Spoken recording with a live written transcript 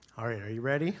All right, are you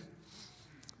ready?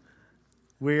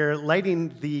 We're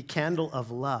lighting the candle of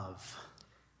love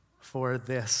for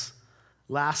this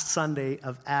last Sunday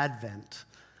of Advent.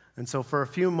 And so for a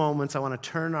few moments, I want to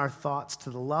turn our thoughts to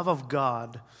the love of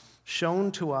God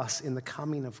shown to us in the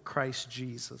coming of Christ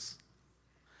Jesus.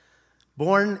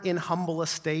 Born in humble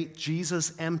estate,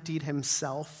 Jesus emptied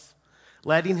himself,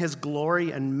 letting his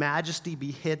glory and majesty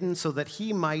be hidden so that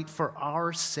he might, for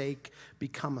our sake,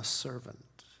 become a servant.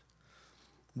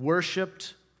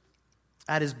 Worshipped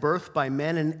at his birth by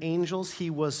men and angels, he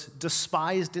was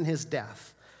despised in his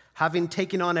death, having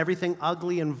taken on everything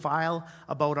ugly and vile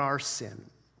about our sin.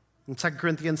 And 2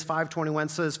 Corinthians 5:21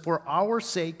 says, "For our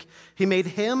sake he made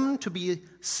him to be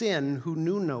sin who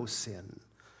knew no sin,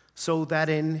 so that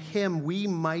in him we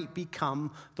might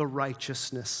become the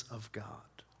righteousness of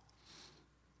God."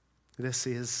 This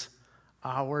is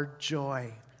our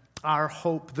joy, our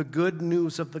hope, the good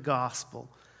news of the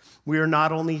gospel. We are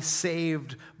not only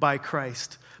saved by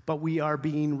Christ, but we are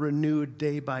being renewed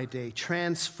day by day,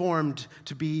 transformed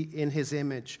to be in his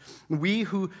image. We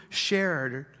who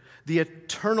shared the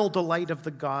eternal delight of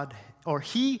the God, or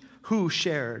he who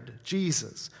shared,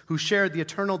 Jesus, who shared the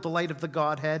eternal delight of the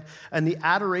Godhead and the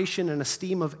adoration and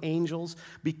esteem of angels,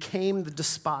 became the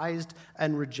despised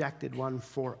and rejected one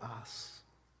for us.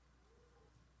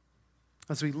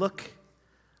 As we look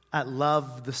at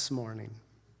love this morning,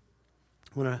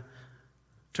 I want to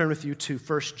turn with you to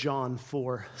 1 John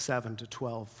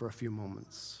 4:7-12 for a few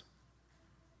moments.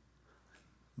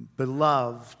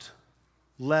 Beloved,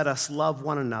 let us love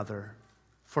one another,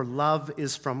 for love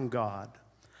is from God.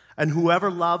 And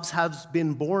whoever loves has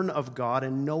been born of God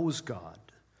and knows God.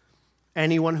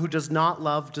 Anyone who does not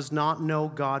love does not know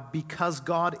God, because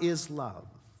God is love.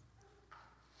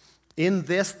 In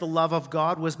this, the love of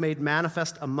God was made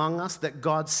manifest among us, that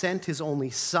God sent his only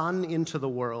Son into the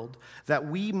world, that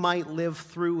we might live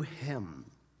through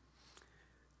him.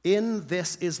 In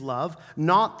this is love,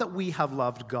 not that we have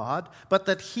loved God, but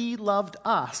that he loved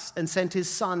us and sent his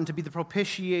Son to be the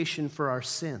propitiation for our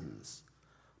sins.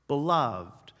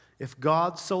 Beloved, if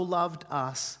God so loved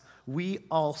us, we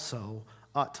also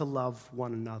ought to love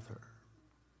one another.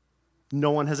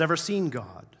 No one has ever seen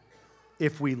God.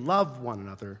 If we love one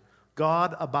another,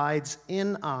 God abides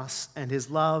in us, and his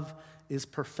love is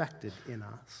perfected in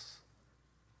us.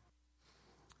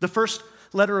 The first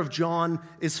letter of John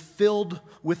is filled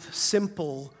with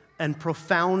simple and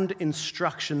profound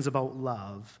instructions about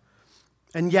love.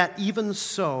 And yet, even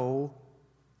so,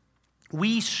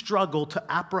 we struggle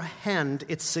to apprehend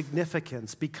its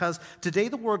significance, because today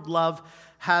the word love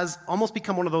has almost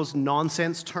become one of those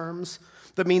nonsense terms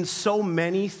that means so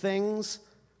many things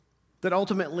that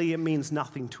ultimately it means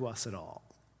nothing to us at all.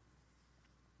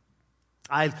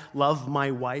 I love my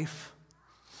wife.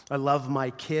 I love my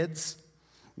kids.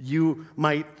 You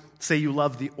might say you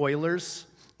love the Oilers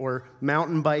or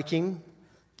mountain biking.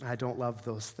 I don't love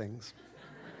those things.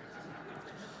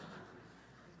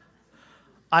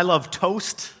 I love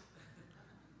toast.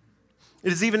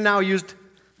 It is even now used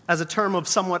as a term of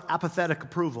somewhat apathetic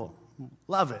approval.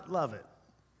 Love it, love it.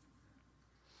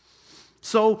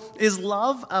 So, is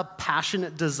love a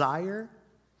passionate desire?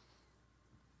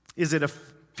 Is it a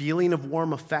feeling of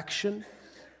warm affection?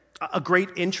 A great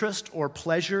interest or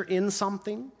pleasure in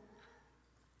something?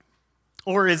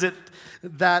 Or is it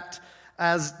that,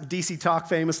 as DC Talk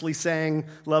famously sang,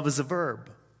 love is a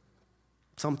verb,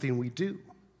 something we do?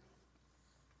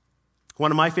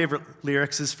 One of my favorite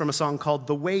lyrics is from a song called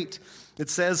 "The Weight." It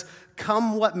says,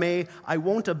 "Come what may, I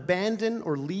won't abandon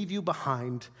or leave you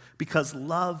behind, because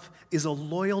love is a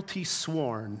loyalty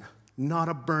sworn, not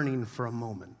a burning for a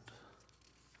moment."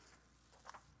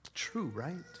 True,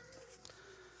 right?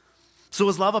 So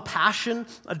is love a passion,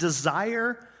 a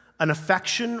desire, an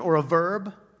affection, or a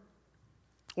verb?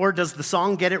 Or does the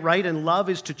song get it right, and love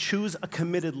is to choose a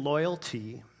committed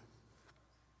loyalty?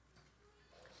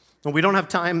 Well, we don't have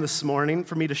time this morning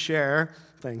for me to share.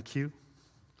 Thank you.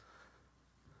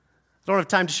 I don't have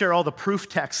time to share all the proof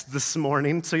texts this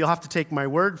morning, so you'll have to take my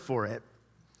word for it.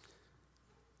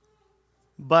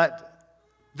 But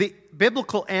the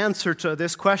biblical answer to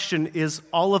this question is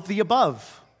all of the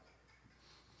above.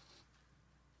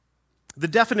 The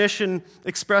definition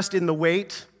expressed in The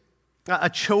Weight, a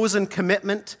chosen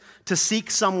commitment to seek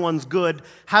someone's good,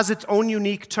 has its own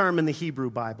unique term in the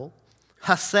Hebrew Bible.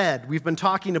 Hesed. We've been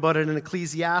talking about it in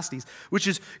Ecclesiastes, which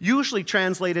is usually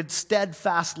translated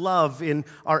steadfast love in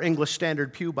our English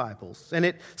Standard Pew Bibles. And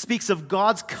it speaks of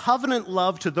God's covenant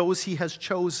love to those he has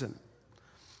chosen.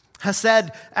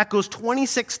 Hesed echoes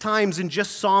 26 times in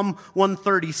just Psalm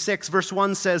 136. Verse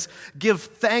 1 says, "Give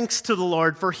thanks to the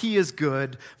Lord, for he is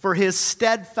good, for his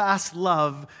steadfast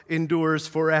love endures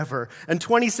forever." And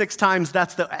 26 times,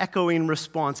 that's the echoing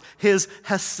response. His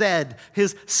hesed,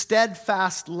 his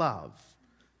steadfast love,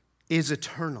 is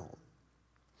eternal.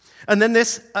 And then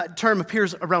this term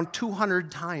appears around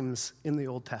 200 times in the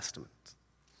Old Testament.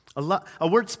 A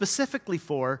word specifically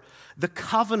for the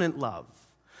covenant love,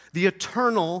 the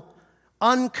eternal,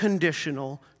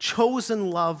 unconditional, chosen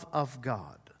love of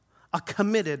God, a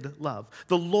committed love,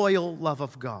 the loyal love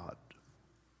of God.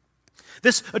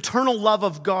 This eternal love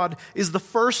of God is the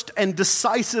first and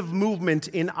decisive movement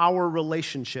in our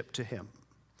relationship to him.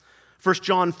 1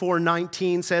 John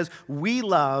 4:19 says, "We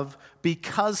love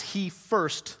because he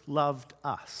first loved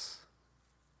us."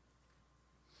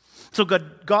 So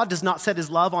God does not set his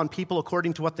love on people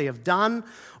according to what they have done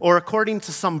or according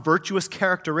to some virtuous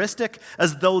characteristic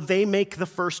as though they make the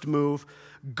first move.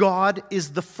 God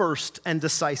is the first and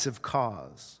decisive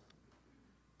cause.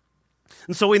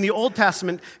 And so in the Old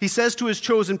Testament, he says to his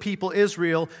chosen people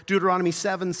Israel, Deuteronomy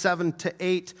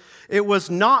 7:7-8, "It was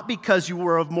not because you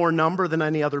were of more number than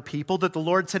any other people that the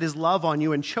Lord set his love on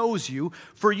you and chose you,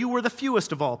 for you were the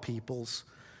fewest of all peoples.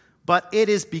 But it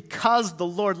is because the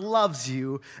Lord loves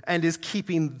you and is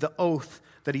keeping the oath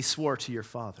that he swore to your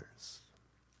fathers."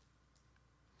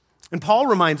 And Paul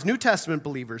reminds New Testament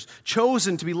believers,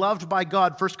 chosen to be loved by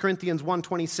God, 1 Corinthians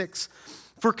 1:26,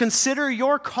 "For consider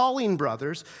your calling,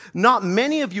 brothers. Not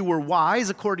many of you were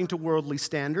wise according to worldly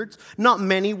standards. Not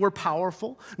many were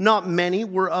powerful. Not many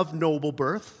were of noble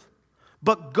birth.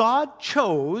 But God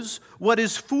chose what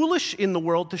is foolish in the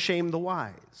world to shame the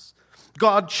wise.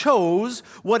 God chose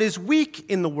what is weak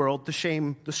in the world to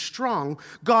shame the strong.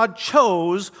 God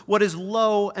chose what is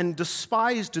low and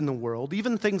despised in the world,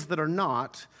 even things that are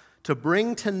not, to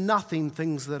bring to nothing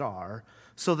things that are,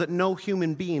 so that no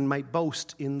human being might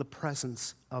boast in the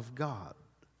presence of God."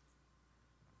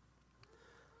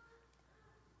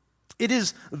 It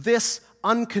is this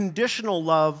unconditional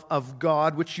love of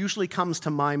God, which usually comes to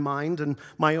my mind, and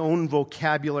my own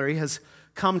vocabulary has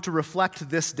come to reflect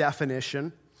this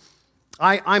definition.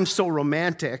 I'm so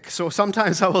romantic, so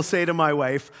sometimes I will say to my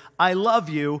wife, "I love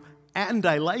you and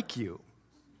I like you,"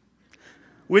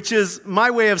 which is my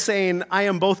way of saying I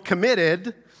am both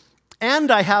committed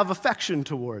and I have affection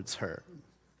towards her.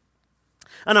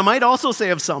 And I might also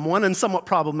say of someone, and somewhat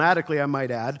problematically I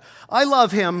might add, "I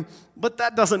love him, but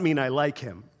that doesn't mean I like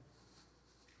him."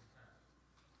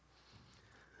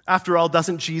 After all,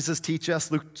 doesn't Jesus teach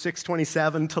us, Luke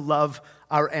 6:27, to love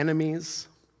our enemies?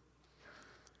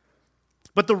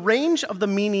 But the range of the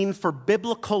meaning for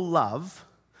biblical love,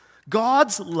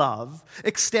 God's love,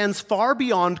 extends far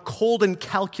beyond cold and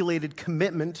calculated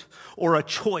commitment or a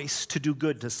choice to do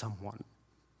good to someone.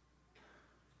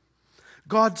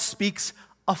 God speaks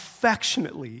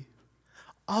affectionately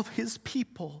of his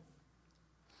people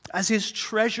as his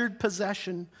treasured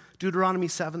possession, Deuteronomy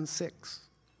 7:6.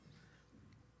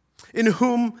 In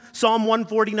whom, Psalm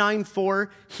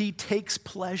 149:4, he takes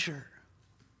pleasure.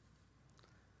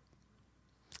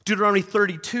 Deuteronomy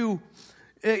 32,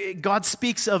 God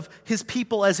speaks of his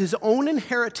people as his own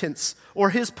inheritance or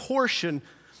his portion.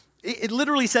 It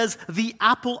literally says, the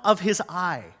apple of his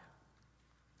eye,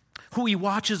 who he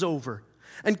watches over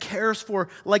and cares for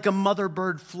like a mother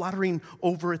bird fluttering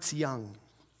over its young.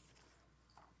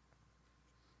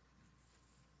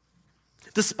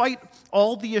 Despite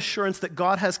all the assurance that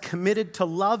God has committed to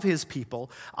love his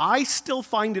people, I still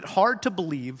find it hard to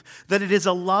believe that it is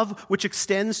a love which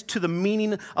extends to the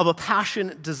meaning of a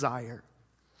passionate desire,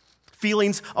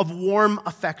 feelings of warm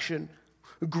affection,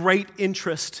 great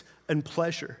interest, and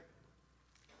pleasure.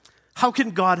 How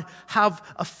can God have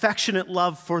affectionate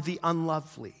love for the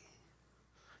unlovely?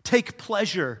 Take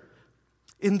pleasure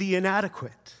in the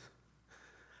inadequate?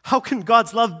 How can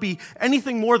God's love be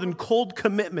anything more than cold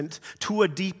commitment to a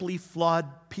deeply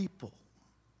flawed people?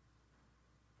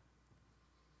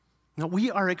 Now,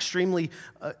 we are extremely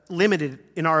limited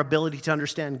in our ability to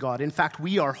understand God. In fact,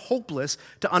 we are hopeless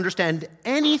to understand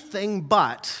anything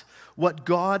but what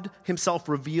God himself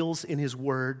reveals in his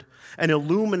word and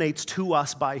illuminates to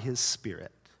us by his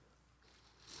Spirit.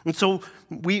 And so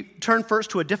we turn first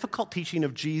to a difficult teaching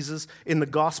of Jesus in the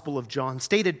Gospel of John,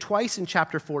 stated twice in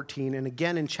chapter 14 and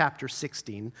again in chapter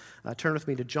 16. Turn with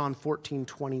me to John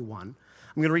 14:21.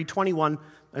 I'm going to read 21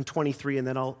 and 23, and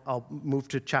then I'll move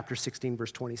to chapter 16,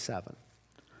 verse 27.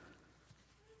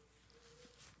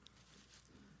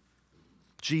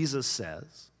 Jesus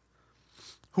says,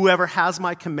 "Whoever has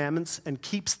my commandments and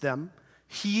keeps them,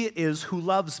 he it is who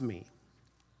loves me.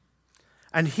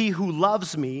 And he who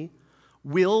loves me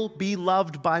will be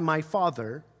loved by my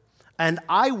Father, and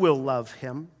I will love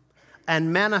him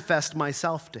and manifest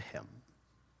myself to him.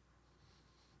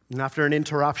 And after an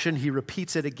interruption, he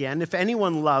repeats it again. If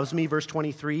anyone loves me, verse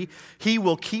 23, he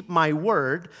will keep my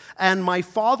word, and my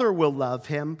Father will love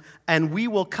him, and we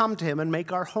will come to him and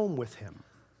make our home with him.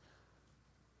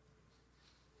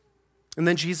 And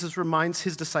then Jesus reminds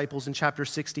his disciples in chapter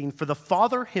 16, for the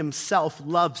Father himself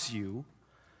loves you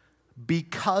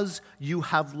because you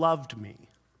have loved me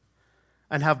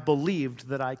and have believed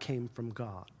that I came from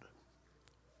God.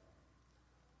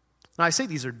 Now, I say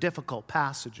these are difficult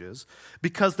passages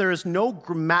because there is no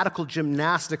grammatical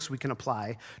gymnastics we can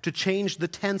apply to change the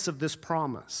tense of this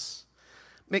promise.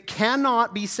 It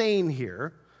cannot be saying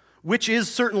here, which is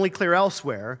certainly clear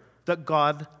elsewhere, that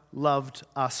God loved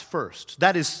us first.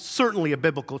 That is certainly a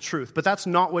biblical truth, but that's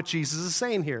not what Jesus is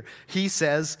saying here. He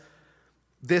says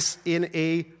this in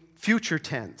a future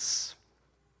tense.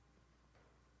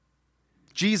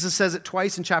 Jesus says it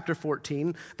twice in chapter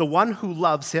 14. The one who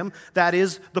loves him, that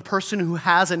is the person who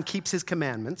has and keeps his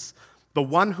commandments, the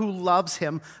one who loves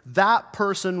him, that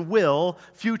person will,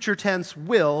 future tense,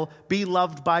 will be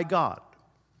loved by God.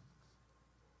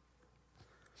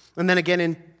 And then again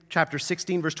in chapter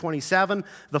 16, verse 27,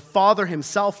 the Father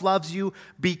himself loves you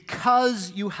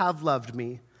because you have loved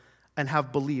me and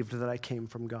have believed that I came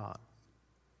from God.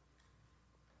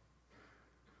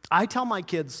 I tell my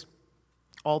kids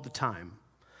all the time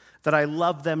that I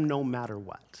love them no matter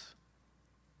what.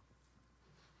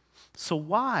 So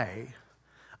why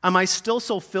am I still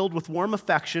so filled with warm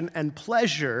affection and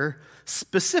pleasure,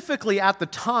 specifically at the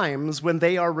times when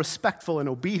they are respectful and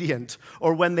obedient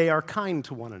or when they are kind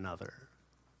to one another?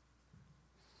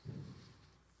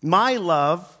 My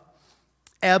love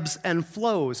ebbs and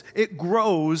flows. It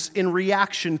grows in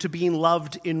reaction to being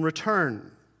loved in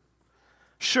return.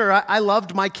 Sure, I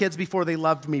loved my kids before they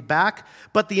loved me back,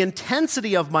 but the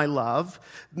intensity of my love,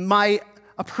 my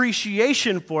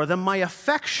appreciation for them, my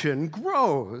affection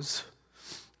grows,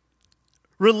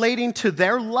 relating to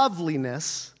their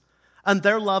loveliness and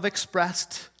their love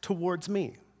expressed towards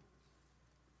me.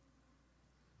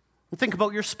 Think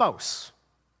about your spouse.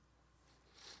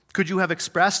 Could you have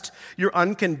expressed your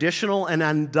unconditional and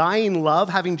undying love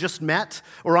having just met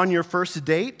or on your first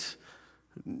date?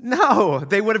 No,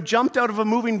 they would have jumped out of a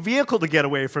moving vehicle to get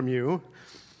away from you.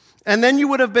 And then you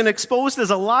would have been exposed as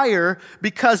a liar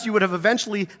because you would have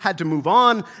eventually had to move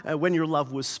on when your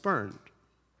love was spurned.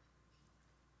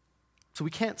 So we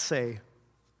can't say,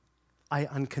 I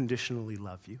unconditionally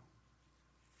love you.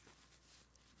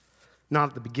 Not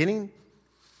at the beginning.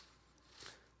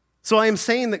 So I am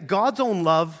saying that God's own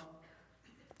love,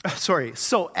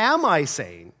 so am I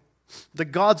saying that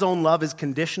God's own love is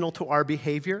conditional to our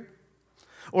behavior?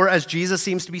 Or as Jesus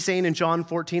seems to be saying in John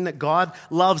 14, that God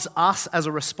loves us as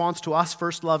a response to us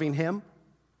first loving him?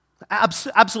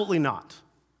 Absolutely not.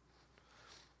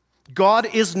 God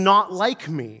is not like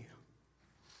me.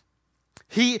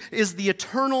 He is the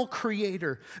eternal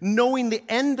creator, knowing the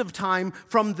end of time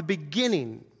from the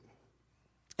beginning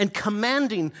and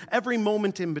commanding every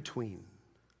moment in between.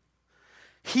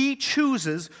 He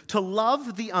chooses to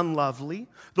love the unlovely,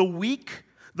 the weak,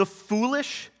 the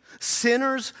foolish,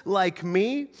 sinners like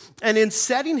me, and in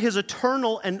setting his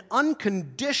eternal and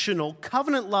unconditional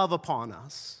covenant love upon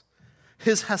us,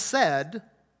 his hesed,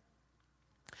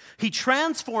 he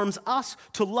transforms us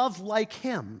to love like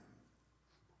him.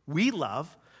 We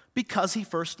love because he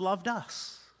first loved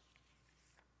us.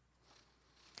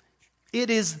 It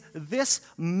is this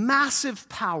massive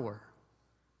power,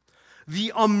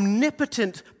 the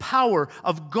omnipotent power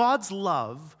of God's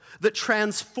love that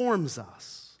transforms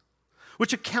us,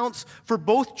 which accounts for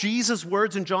both Jesus'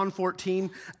 words in John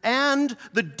 14 and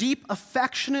the deep,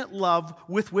 affectionate love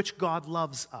with which God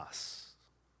loves us.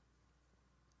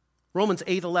 Romans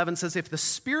 8:11 says, if the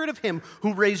spirit of him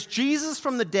who raised Jesus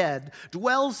from the dead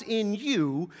dwells in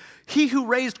you, he who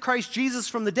raised Christ Jesus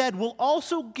from the dead will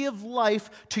also give life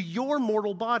to your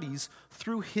mortal bodies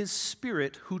through his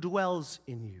spirit who dwells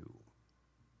in you.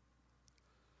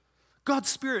 God's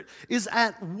Spirit is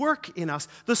at work in us.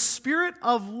 The Spirit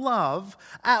of love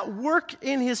at work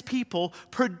in his people,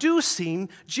 producing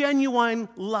genuine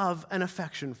love and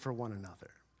affection for one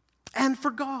another and for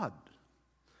God.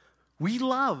 We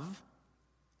love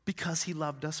because he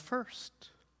loved us first.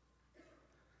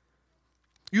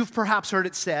 You've perhaps heard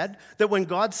it said that when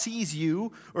God sees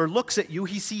you or looks at you,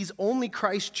 he sees only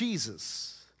Christ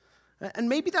Jesus. And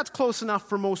maybe that's close enough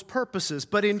for most purposes,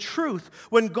 but in truth,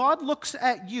 when God looks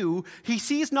at you, he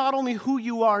sees not only who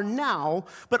you are now,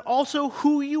 but also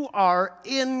who you are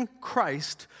in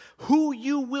Christ, who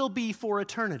you will be for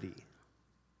eternity.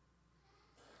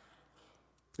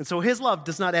 And so his love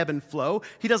does not ebb and flow.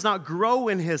 He does not grow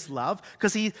in his love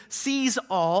because he sees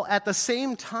all at the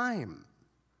same time.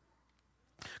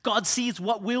 God sees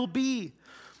what will be,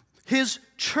 his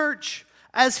church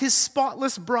as his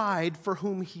spotless bride for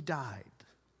whom he died.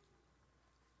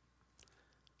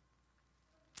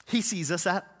 He sees us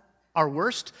at our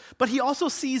worst, but he also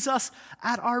sees us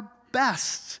at our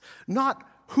best. Not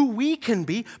who we can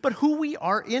be, but who we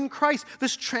are in Christ.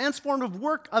 This transformative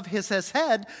work of his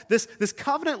head, this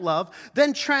covenant love,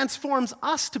 then transforms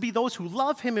us to be those who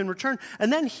love him in return.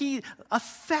 And then he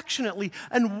affectionately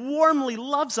and warmly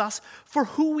loves us for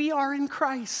who we are in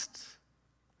Christ.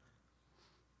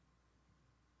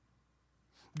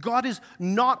 God is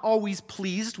not always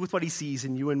pleased with what he sees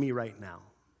in you and me right now.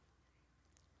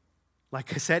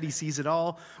 Like I said, he sees it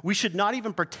all. We should not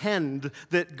even pretend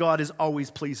that God is always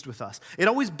pleased with us. It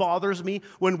always bothers me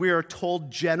when we are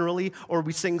told generally or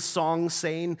we sing songs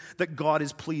saying that God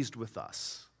is pleased with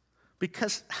us.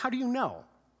 Because how do you know?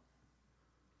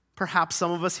 Perhaps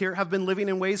some of us here have been living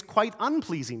in ways quite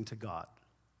unpleasing to God.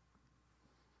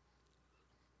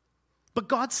 But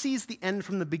God sees the end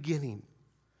from the beginning.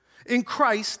 In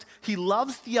Christ, he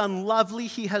loves the unlovely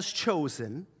he has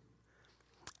chosen.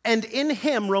 And in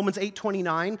him, Romans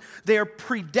 8:29, they are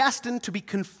predestined to be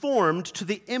conformed to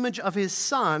the image of his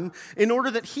Son in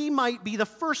order that he might be the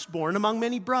firstborn among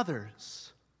many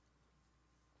brothers.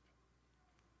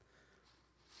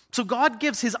 So God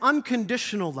gives his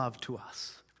unconditional love to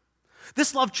us.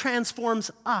 This love transforms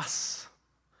us.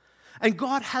 And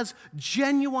God has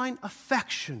genuine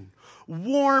affection,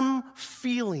 warm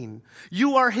feeling.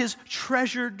 You are his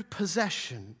treasured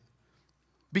possession.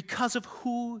 Because of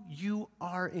who you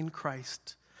are in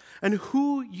Christ and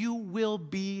who you will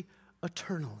be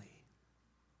eternally.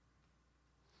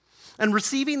 And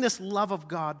receiving this love of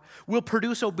God will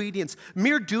produce obedience.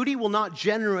 Mere duty will not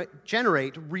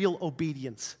generate real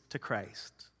obedience to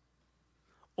Christ.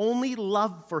 Only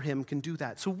love for him can do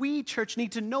that. So we, church,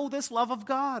 need to know this love of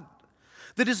God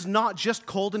that is not just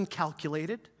cold and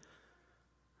calculated,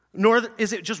 nor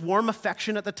is it just warm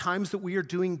affection at the times that we are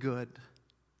doing good.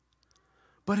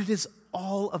 But it is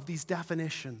all of these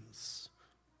definitions.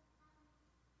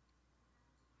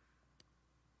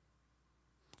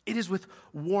 It is with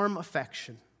warm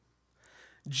affection,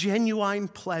 genuine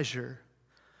pleasure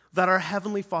that our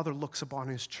Heavenly Father looks upon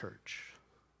his church.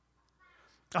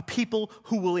 A people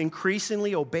who will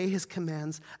increasingly obey his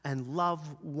commands and love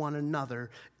one another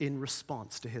in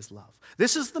response to his love.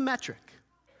 This is the metric.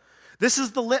 This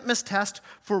is the litmus test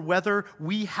for whether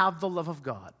we have the love of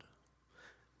God.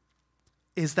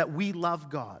 Is that we love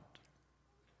God.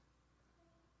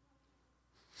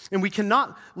 And we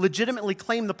cannot legitimately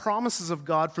claim the promises of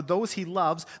God for those he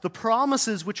loves, the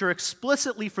promises which are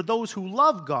explicitly for those who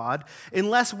love God,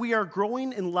 unless we are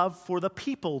growing in love for the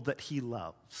people that he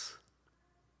loves.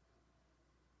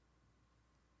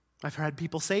 I've had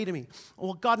people say to me,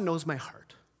 well, God knows my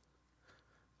heart.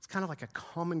 It's kind of like a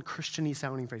common Christian-y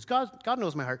sounding phrase. God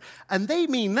knows my heart. And they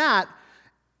mean that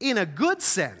in a good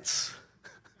sense.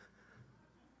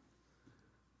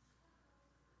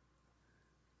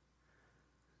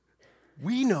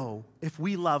 We know if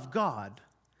we love God,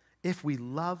 if we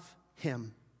love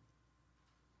him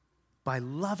by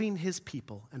loving his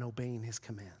people and obeying his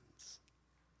commands.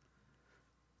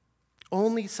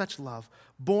 Only such love,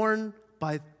 born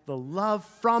by the love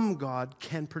from God,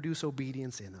 can produce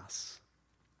obedience in us.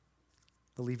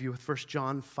 I'll leave you with 1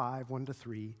 John 5,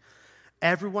 1-3.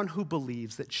 Everyone who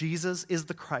believes that Jesus is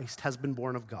the Christ has been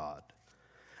born of God.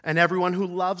 And everyone who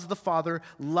loves the Father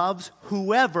loves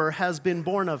whoever has been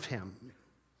born of him.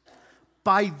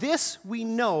 By this we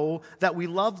know that we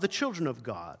love the children of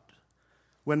God,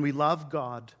 when we love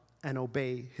God and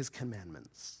obey his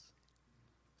commandments.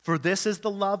 For this is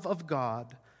the love of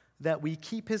God, that we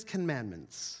keep his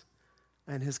commandments,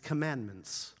 and his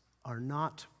commandments are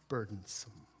not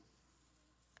burdensome.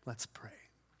 Let's pray.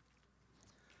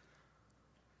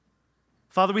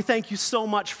 Father, we thank you so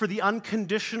much for the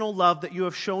unconditional love that you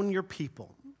have shown your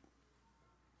people.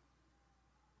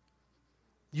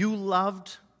 You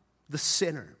loved the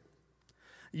sinner.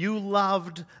 You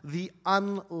loved the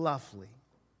unlovely.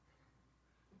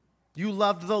 You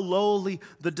loved the lowly,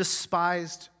 the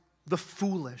despised, the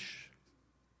foolish.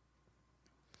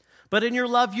 But in your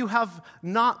love, you have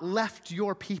not left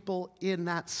your people in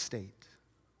that state.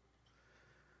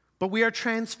 But we are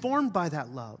transformed by that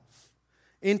love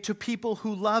into people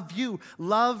who love you,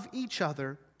 love each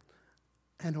other,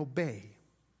 and obey.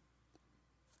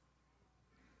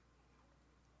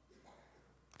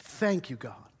 Thank you,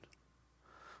 God,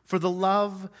 for the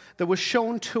love that was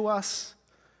shown to us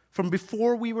from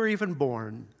before we were even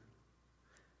born.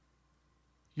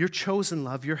 your chosen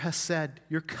love, your hesed,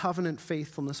 your covenant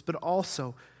faithfulness, but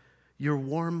also your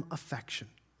warm affection.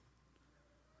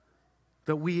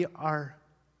 That we are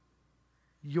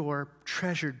your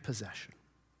treasured possession.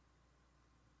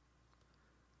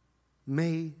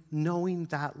 May knowing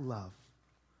that love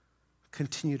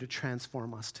continue to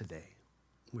transform us today.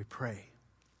 We pray.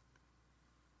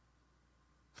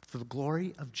 For the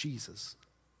glory of Jesus.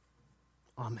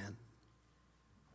 Amen.